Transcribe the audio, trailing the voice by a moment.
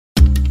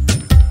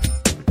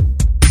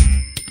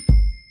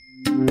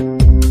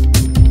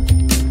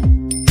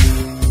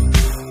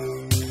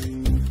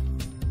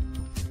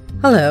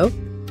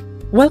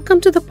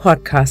Welcome to the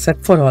podcast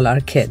at For All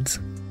Our Kids.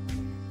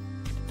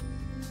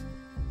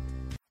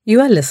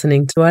 You are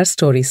listening to our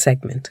story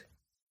segment.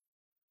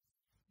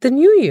 The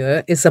new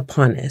year is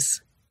upon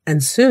us,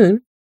 and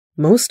soon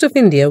most of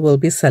India will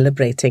be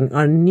celebrating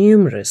our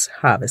numerous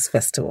harvest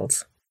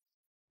festivals.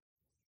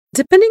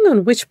 Depending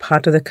on which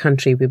part of the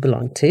country we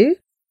belong to,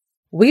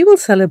 we will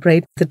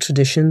celebrate the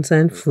traditions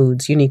and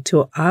foods unique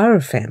to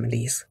our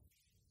families.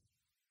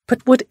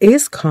 But what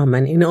is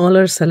common in all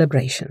our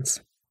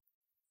celebrations?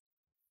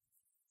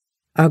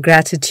 Our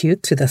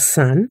gratitude to the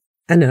sun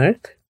and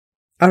earth,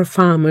 our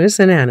farmers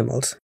and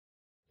animals.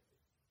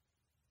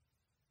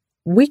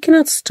 We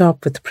cannot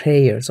stop with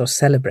prayers or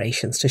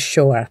celebrations to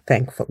show our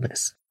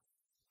thankfulness.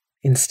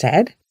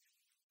 Instead,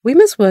 we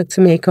must work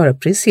to make our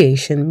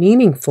appreciation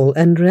meaningful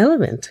and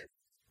relevant.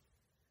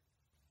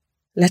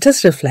 Let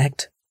us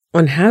reflect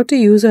on how to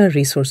use our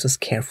resources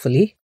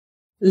carefully,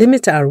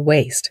 limit our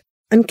waste,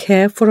 and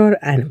care for our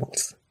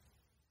animals.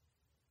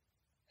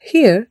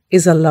 Here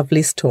is a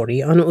lovely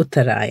story on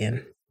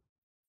Uttarayan.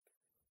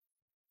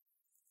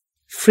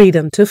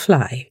 Freedom to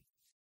fly.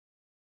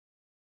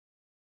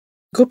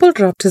 Gopal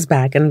dropped his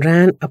bag and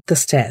ran up the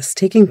stairs,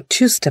 taking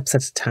 2 steps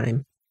at a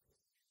time.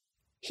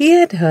 He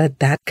had heard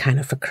that kind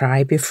of a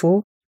cry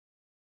before.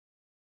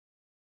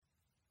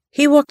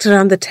 He walked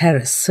around the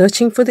terrace,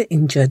 searching for the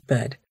injured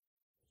bird,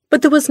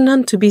 but there was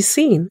none to be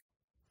seen.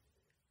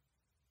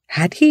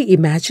 Had he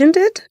imagined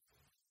it?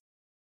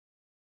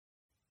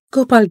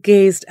 Gopal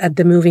gazed at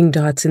the moving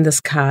dots in the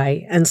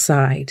sky and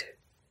sighed.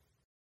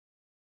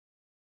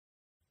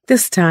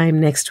 This time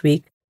next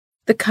week,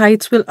 the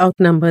kites will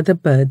outnumber the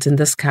birds in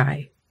the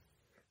sky.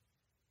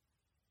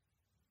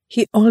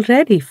 He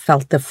already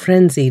felt the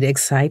frenzied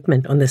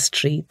excitement on the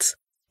streets,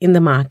 in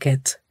the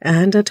markets,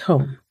 and at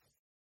home.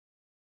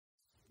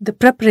 The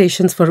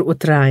preparations for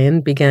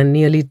Uttarayan began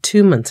nearly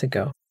 2 months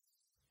ago.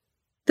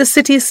 The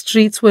city's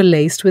streets were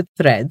laced with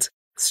threads,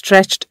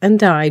 stretched and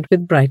dyed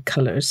with bright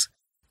colors,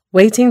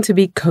 waiting to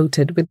be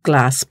coated with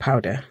glass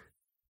powder.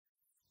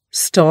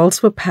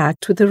 Stalls were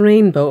packed with a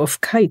rainbow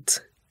of kites.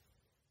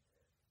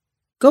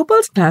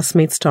 Gopal's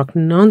classmates talked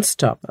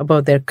non-stop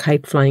about their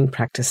kite-flying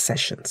practice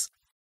sessions.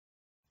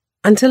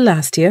 Until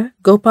last year,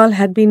 Gopal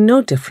had been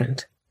no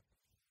different.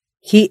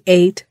 He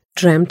ate,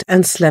 dreamt,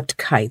 and slept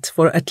kites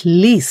for at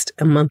least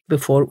a month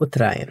before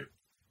Uttarayan.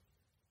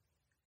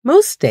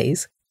 Most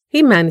days,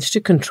 he managed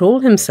to control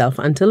himself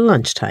until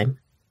lunchtime.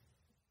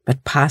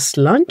 But past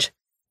lunch,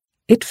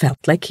 it felt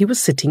like he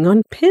was sitting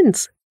on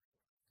pins.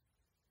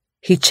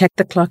 He checked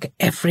the clock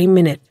every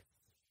minute.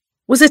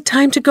 Was it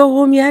time to go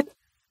home yet?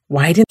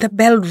 Why didn't the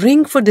bell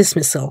ring for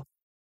dismissal?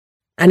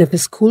 And if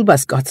his school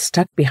bus got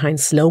stuck behind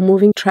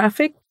slow-moving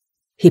traffic,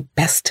 he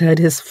pestered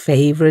his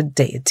favorite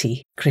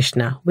deity,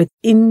 Krishna, with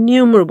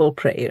innumerable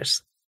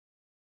prayers.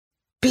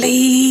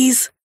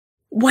 Please,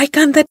 why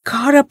can't that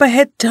car up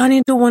ahead turn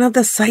into one of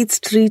the side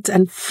streets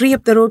and free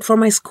up the road for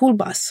my school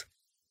bus?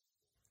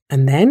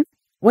 And then,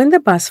 when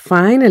the bus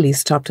finally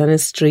stopped on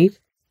his street,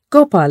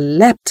 Gopal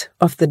leapt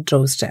off the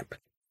doorstep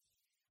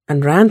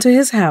and ran to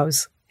his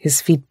house, his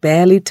feet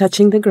barely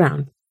touching the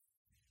ground.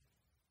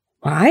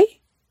 Why?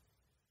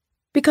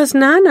 Because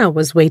Nana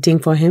was waiting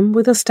for him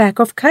with a stack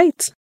of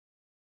kites.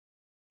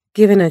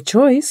 Given a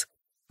choice,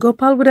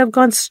 Gopal would have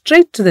gone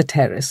straight to the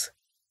terrace.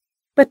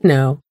 But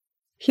no,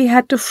 he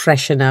had to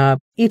freshen up,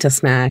 eat a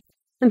snack,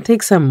 and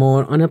take some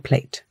more on a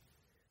plate.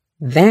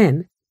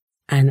 Then,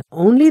 and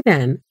only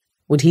then,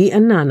 would he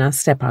and Nana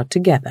step out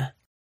together.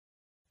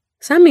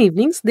 Some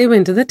evenings they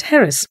went to the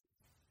terrace.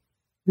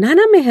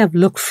 Nana may have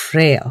looked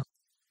frail,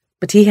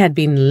 but he had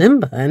been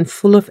limber and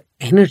full of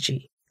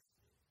energy.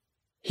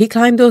 He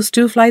climbed those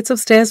 2 flights of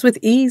stairs with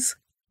ease.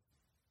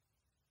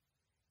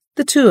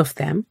 The 2 of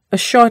them, a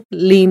short,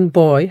 lean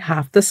boy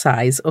half the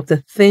size of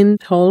the thin,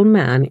 tall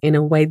man in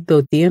a white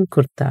dhoti and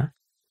kurta,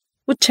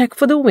 would check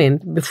for the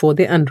wind before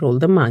they unrolled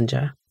the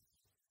manja.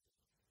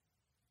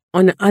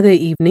 On other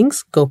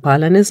evenings,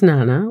 Gopal and his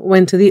Nana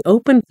went to the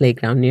open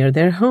playground near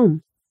their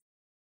home.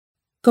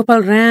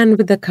 Gopal ran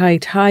with the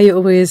kite high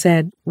over his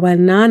head while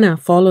Nana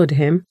followed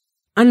him,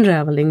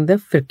 unraveling the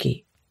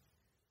firki.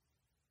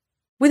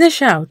 With a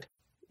shout,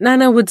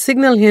 Nana would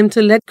signal him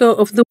to let go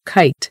of the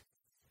kite,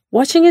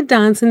 watching it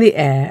dance in the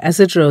air as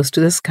it rose to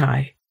the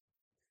sky.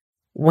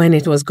 When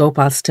it was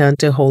Gopal's turn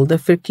to hold the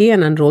firki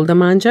and unroll the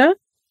manja,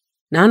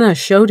 Nana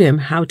showed him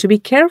how to be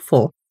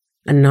careful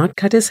and not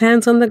cut his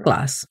hands on the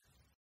glass.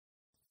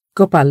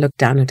 Gopal looked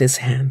down at his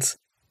hands.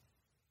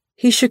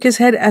 He shook his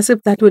head as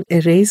if that would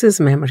erase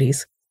his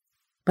memories,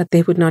 but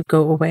they would not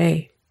go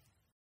away.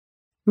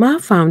 Ma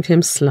found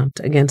him slumped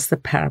against the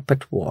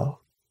parapet wall.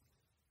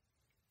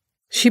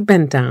 She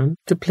bent down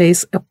to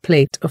place a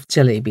plate of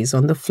jalebis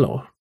on the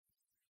floor,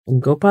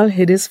 and Gopal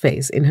hid his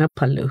face in her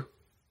pallu.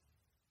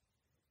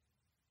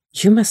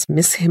 You must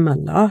miss him a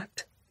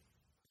lot.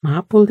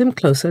 Ma pulled him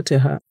closer to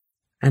her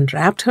and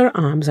wrapped her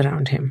arms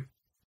around him.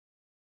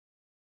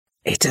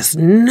 It is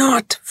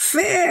not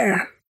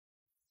fair,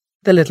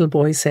 the little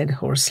boy said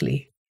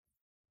hoarsely.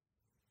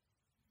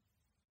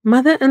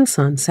 Mother and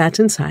son sat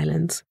in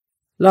silence,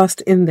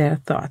 lost in their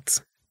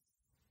thoughts.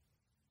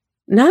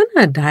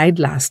 Nana died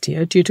last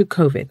year due to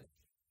COVID.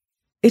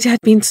 It had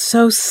been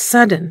so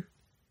sudden.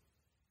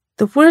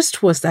 The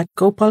worst was that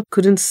Gopal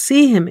couldn't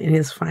see him in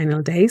his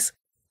final days.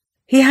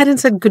 He hadn't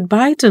said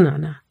goodbye to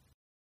Nana.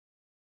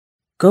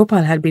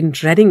 Gopal had been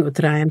dreading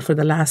Uttarayan for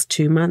the last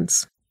 2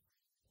 months.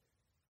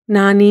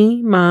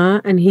 Nani,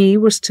 Ma, and he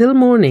were still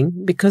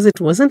mourning because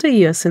it wasn't a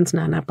year since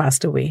Nana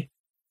passed away.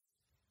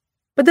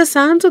 But the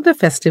sounds of the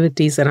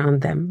festivities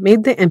around them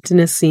made the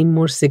emptiness seem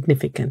more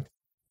significant,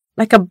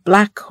 like a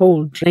black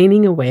hole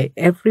draining away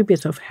every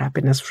bit of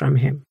happiness from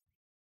him.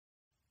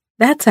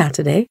 That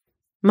Saturday,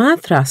 Ma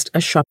thrust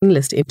a shopping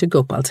list into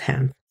Gopal's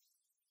hand.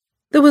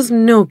 There was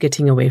no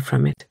getting away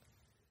from it.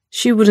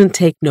 She wouldn't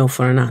take no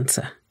for an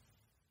answer.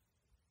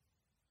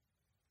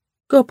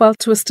 Gopal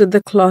twisted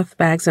the cloth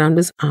bags around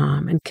his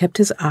arm and kept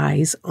his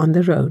eyes on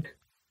the road.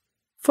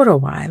 For a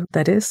while,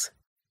 that is.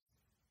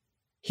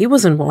 He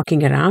wasn't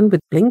walking around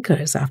with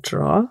blinkers,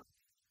 after all.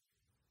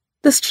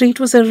 The street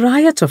was a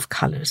riot of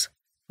colors,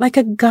 like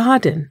a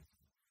garden.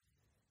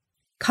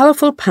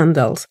 Colorful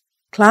pandals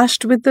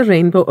clashed with the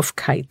rainbow of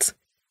kites,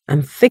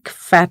 and thick,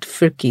 fat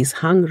firkis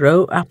hung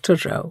row after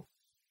row.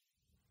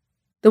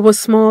 There were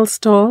small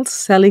stalls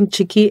selling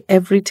chikki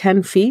every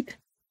 10 feet.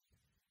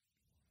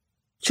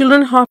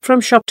 Children hopped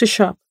from shop to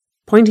shop,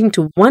 pointing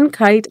to one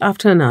kite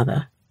after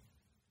another.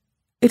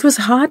 It was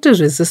hard to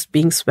resist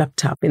being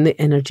swept up in the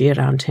energy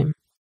around him.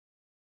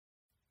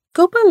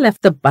 Gopal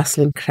left the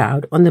bustling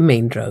crowd on the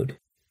main road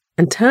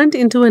and turned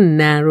into a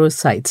narrow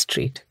side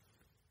street.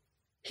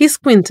 He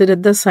squinted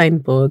at the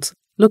signboards,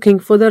 looking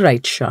for the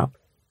right shop,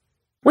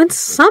 when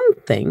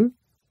something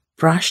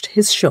brushed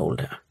his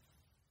shoulder.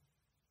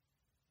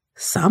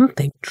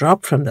 Something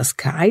dropped from the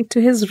sky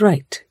to his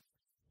right.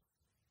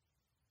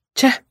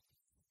 "Chah!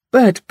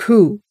 Bird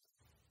poo!"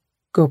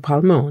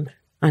 Gopal moaned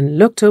and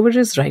looked over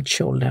his right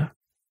shoulder.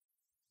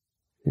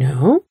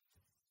 No,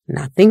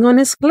 nothing on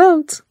his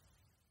clothes.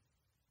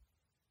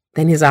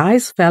 Then his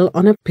eyes fell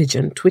on a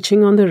pigeon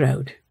twitching on the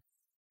road.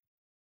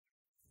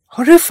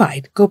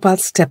 Horrified, Gopal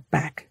stepped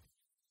back.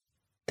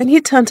 Then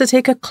he turned to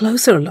take a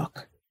closer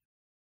look.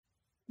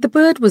 The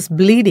bird was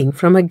bleeding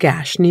from a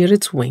gash near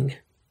its wing.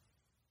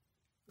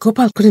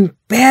 Gopal couldn't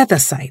bear the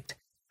sight,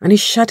 and he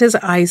shut his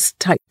eyes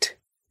tight.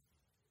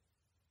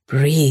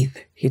 "Breathe,"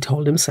 he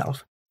told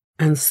himself,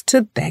 and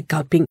stood there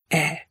gulping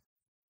air.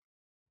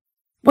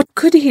 What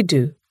could he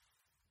do?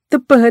 The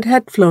bird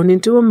had flown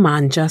into a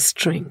manja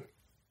string.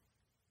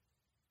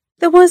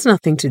 There was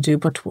nothing to do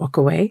but walk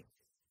away,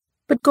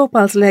 but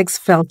Gopal's legs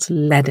felt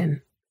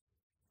leaden.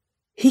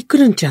 He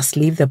couldn't just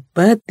leave the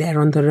bird there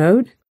on the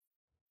road.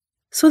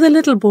 So the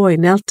little boy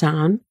knelt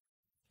down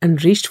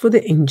and reached for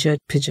the injured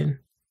pigeon.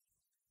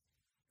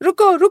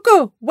 "Ruko,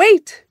 Ruko,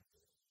 wait!"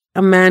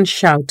 a man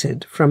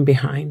shouted from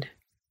behind.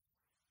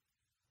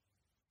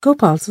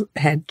 Gopal's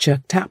head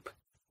jerked up.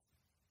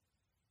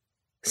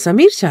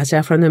 Samir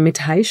Chacha from the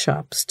mithai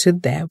shop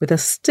stood there with a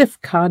stiff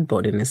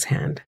cardboard in his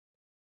hand.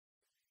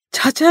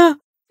 "Chacha,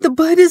 the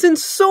bird is in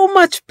so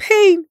much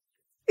pain.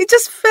 It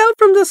just fell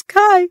from the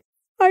sky.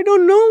 I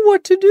don't know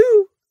what to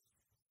do."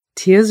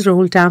 Tears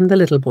rolled down the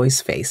little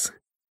boy's face.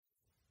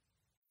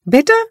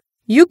 "Beta,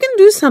 you can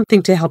do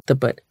something to help the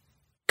bird.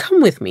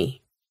 Come with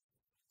me."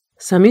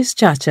 Samir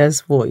Chacha's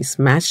voice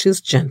matched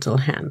his gentle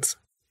hands.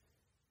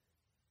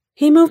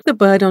 He moved the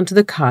bird onto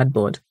the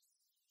cardboard,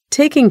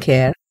 taking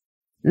care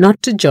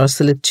not to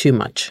jostle it too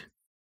much.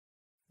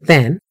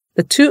 Then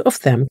the two of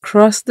them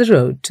crossed the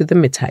road to the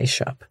mithai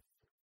shop.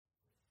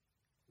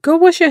 "Go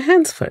wash your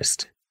hands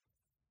first."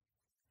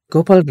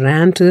 Gopal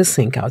ran to the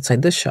sink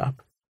outside the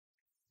shop.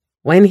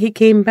 When he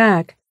came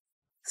back,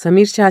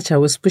 Samir Chacha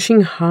was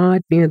pushing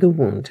hard near the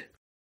wound.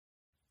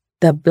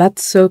 The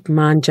blood-soaked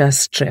manja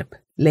strip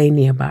lay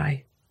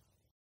nearby.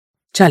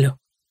 "Chalo,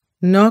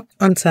 knock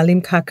on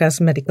Salim Kaka's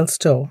medical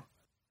store.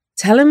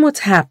 Tell him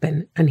what's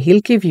happened and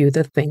he'll give you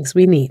the things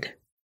we need."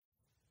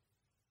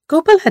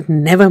 Gopal had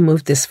never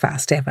moved this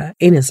fast ever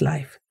in his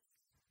life.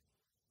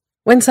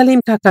 When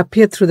Salim Kaka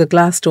peered through the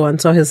glass door and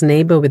saw his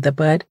neighbor with the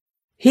bird,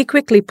 he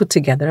quickly put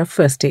together a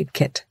first aid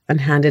kit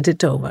and handed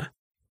it over.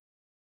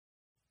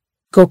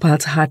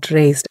 Gopal's heart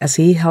raced as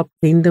he helped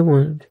clean the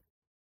wound.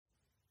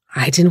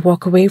 "I didn't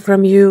walk away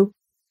from you.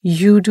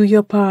 You do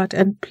your part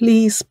and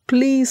please,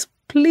 please,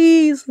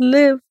 please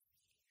live."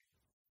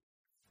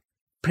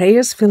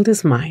 Prayers filled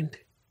his mind.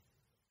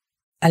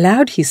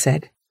 Aloud he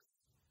said,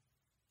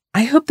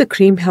 "I hope the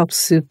cream helps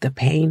soothe the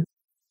pain,"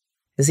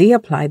 as he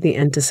applied the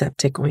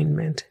antiseptic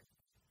ointment.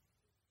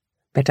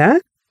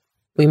 "Beta,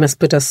 we must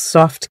put a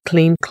soft,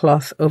 clean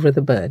cloth over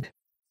the bird.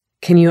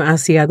 Can you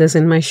ask the others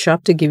in my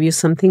shop to give you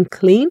something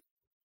clean?"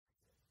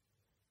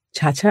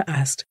 Chacha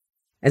asked,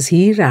 as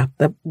he wrapped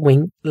the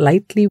wing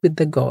lightly with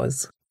the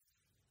gauze.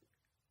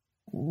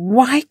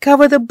 "Why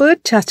cover the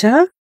bird,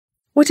 Chacha?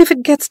 What if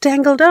it gets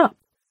tangled up?"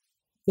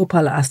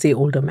 Gopal asked the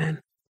older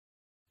man.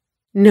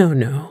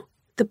 No.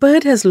 The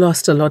bird has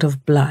lost a lot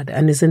of blood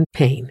and is in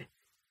pain.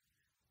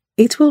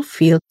 It will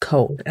feel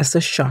cold as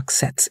the shock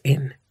sets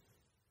in.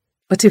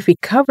 But if we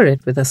cover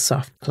it with a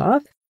soft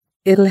cloth,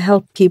 it'll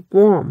help keep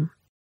warm."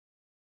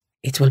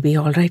 It will be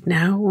all right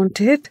now,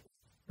 won't it?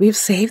 We've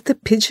saved the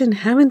pigeon,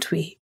 haven't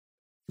we?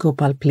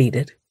 Gopal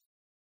pleaded.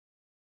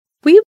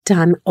 We've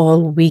done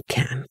all we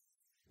can.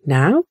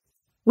 Now,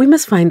 we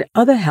must find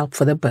other help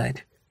for the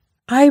bird.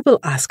 I will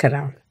ask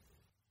around.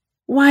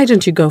 Why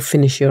don't you go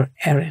finish your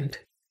errand?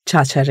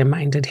 Chacha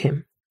reminded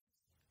him.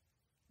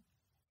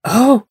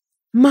 Oh,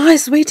 Ma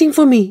is waiting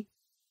for me.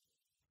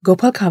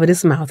 Gopal covered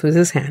his mouth with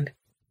his hand.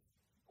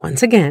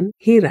 Once again,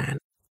 he ran.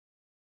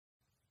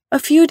 A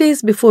few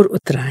days before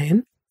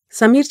Uttarayan,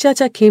 Samir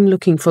Chacha came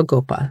looking for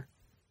Gopal.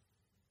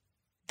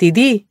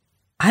 Didi,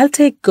 I'll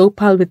take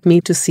Gopal with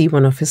me to see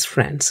one of his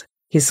friends.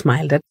 He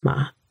smiled at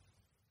Ma.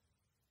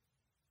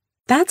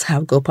 That's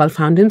how Gopal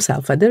found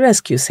himself at the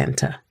rescue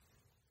center.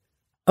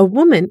 A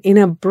woman in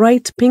a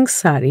bright pink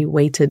sari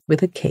waited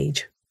with a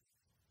cage.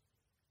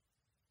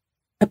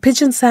 A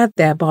pigeon sat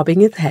there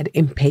bobbing its head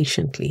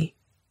impatiently.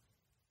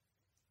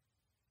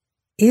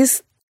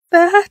 Is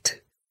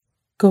that?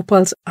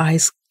 Gopal's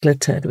eyes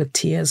glittered with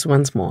tears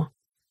once more.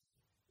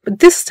 But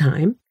this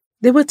time,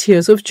 they were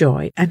tears of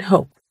joy and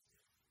hope.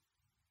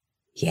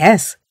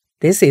 Yes,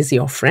 this is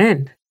your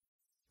friend.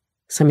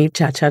 Samir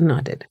Chacha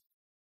nodded.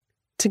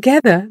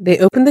 Together, they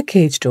opened the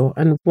cage door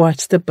and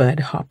watched the bird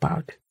hop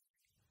out.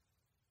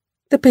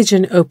 The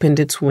pigeon opened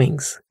its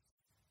wings.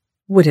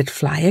 Would it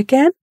fly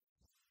again?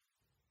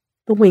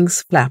 The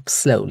wings flapped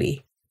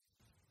slowly.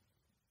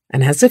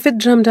 And as if it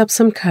drummed up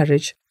some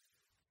courage,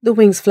 the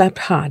wings flapped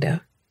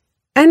harder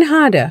and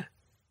harder,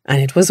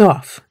 and it was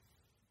off.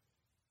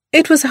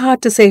 It was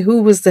hard to say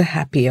who was the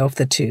happier of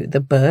the two, the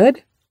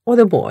bird or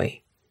the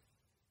boy.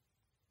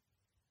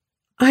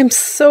 I'm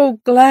so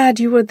glad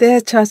you were there,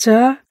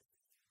 Chacha.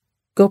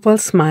 Gopal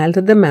smiled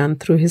at the man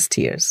through his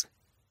tears.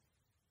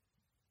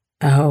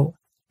 Oh,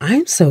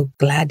 I'm so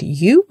glad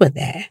you were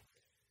there.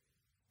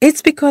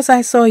 It's because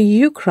I saw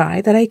you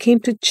cry that I came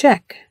to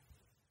check.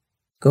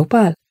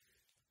 Gopal,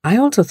 I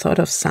also thought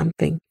of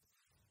something.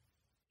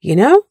 You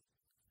know,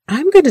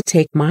 I'm going to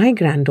take my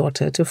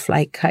granddaughter to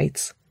fly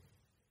kites.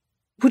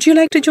 Would you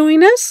like to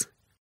join us?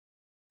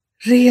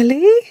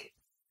 Really?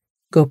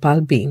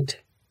 Gopal beamed.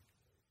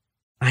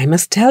 I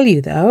must tell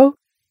you, though,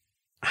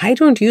 I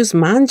don't use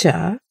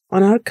manja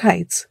on our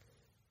kites.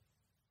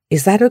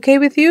 Is that okay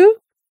with you?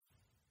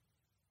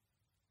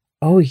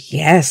 Oh,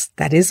 yes,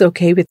 that is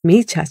okay with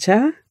me,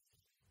 Chacha.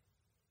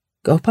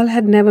 Gopal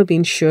had never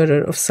been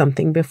surer of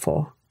something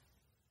before.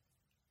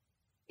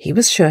 He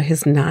was sure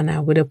his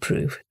Nana would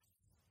approve.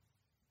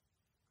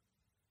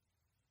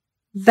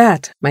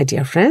 That, my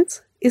dear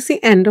friends, is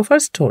the end of our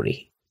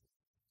story.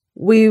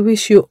 We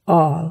wish you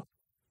all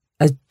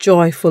a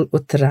joyful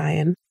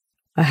Uttarayan,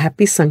 a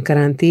happy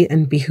Sankaranti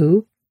and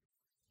Bihu,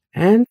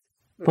 and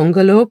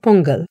Pongalo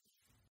Pongal.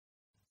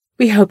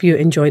 We hope you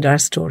enjoyed our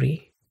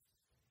story.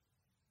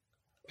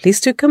 Please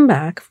do come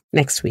back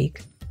next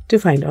week to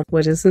find out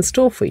what is in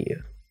store for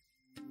you.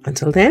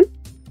 Until then,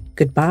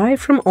 goodbye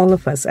from all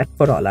of us at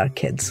For All Our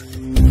Kids.